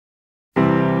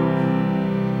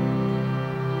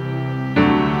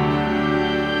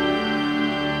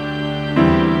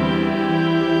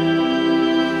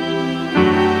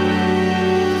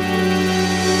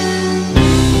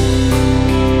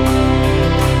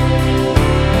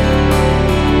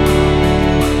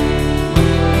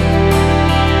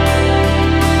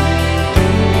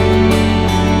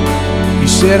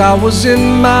Said I was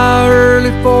in my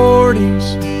early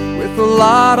 40s with a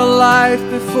lot of life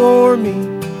before me,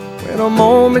 when a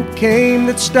moment came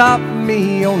that stopped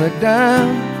me on a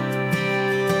dime.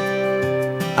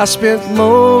 I spent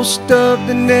most of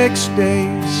the next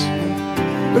days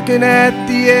looking at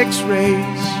the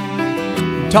x-rays,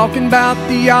 talking about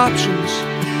the options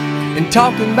and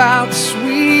talking about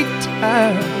sweet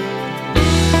time.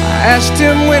 I asked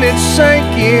him when it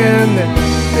sank in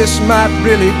that this might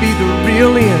really be the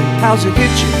real end. How's it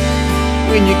hit you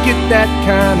when you get that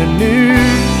kind of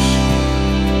news?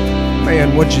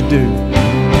 Man, what'd you do?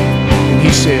 And he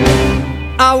said,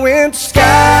 I went skydiving,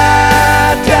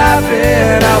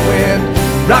 I went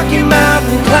Rocky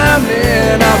Mountain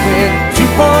climbing, I went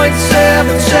 2.7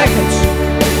 seconds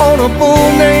on a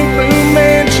bull named Fu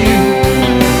Manchu.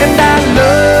 And I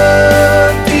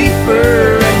looked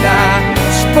deeper and I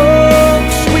spoke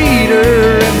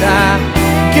sweeter and I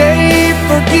gave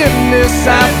forgiveness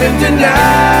I've been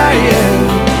denying.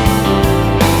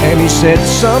 And he said,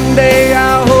 someday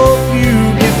I hope you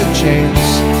get the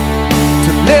chance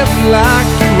to live like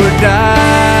you were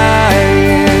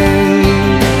dying.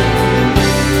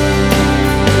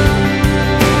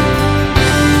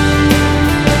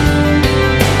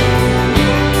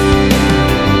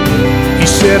 He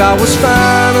said I was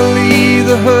finally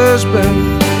the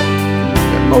husband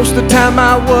that most of the time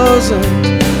I wasn't,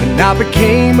 and I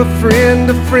became a friend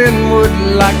would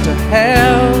like to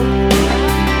have.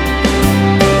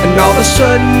 And all of a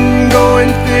sudden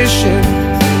going fishing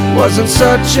wasn't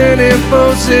such an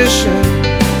imposition,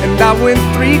 and I went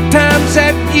 3 times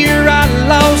that year. I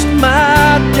lost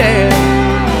my dad.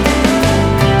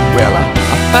 Well, I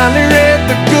finally read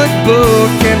the good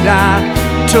book, and I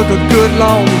took a good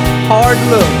long hard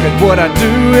look at what I'd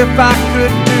do if I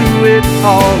could do it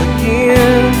all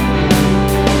again.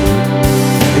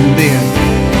 And then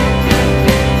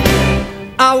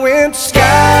I went skydiving,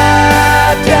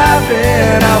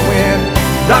 I went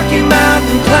Rocky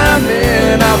Mountain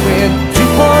climbing, I went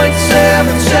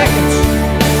 2.7 seconds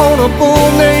on a bull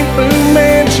named Fu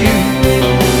Manchu.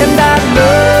 And I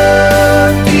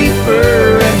looked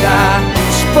deeper and I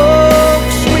spoke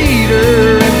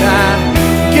sweeter and I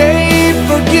gave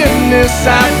forgiveness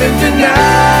I've been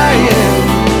denying.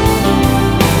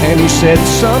 And he said,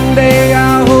 someday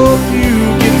I hope you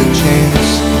get the chance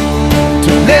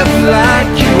to live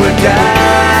like you were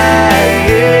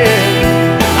dying.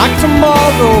 Like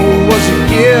tomorrow was a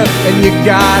gift and you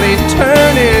got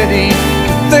eternity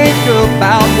to think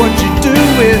about what you do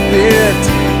with it.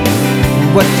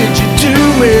 What did you do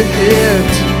with it?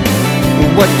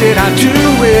 What did I do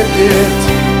with it?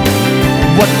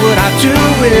 What would I do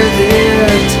with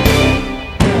it?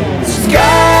 Skydiving,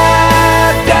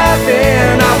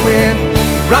 I went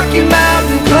Rocky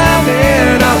Mountain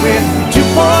climbing, I went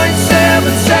 2.7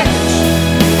 seconds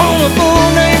on a bull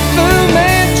named Fu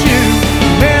Manchu.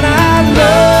 And I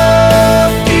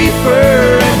looked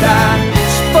deeper and I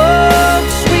spoke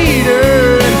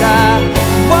sweeter and I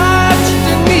watched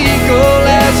an eagle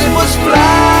as it was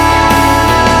flying.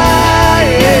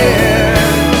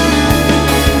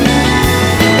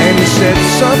 And he said,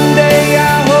 someday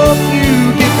I hope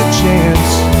you get the chance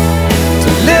to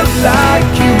live like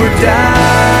you were dying.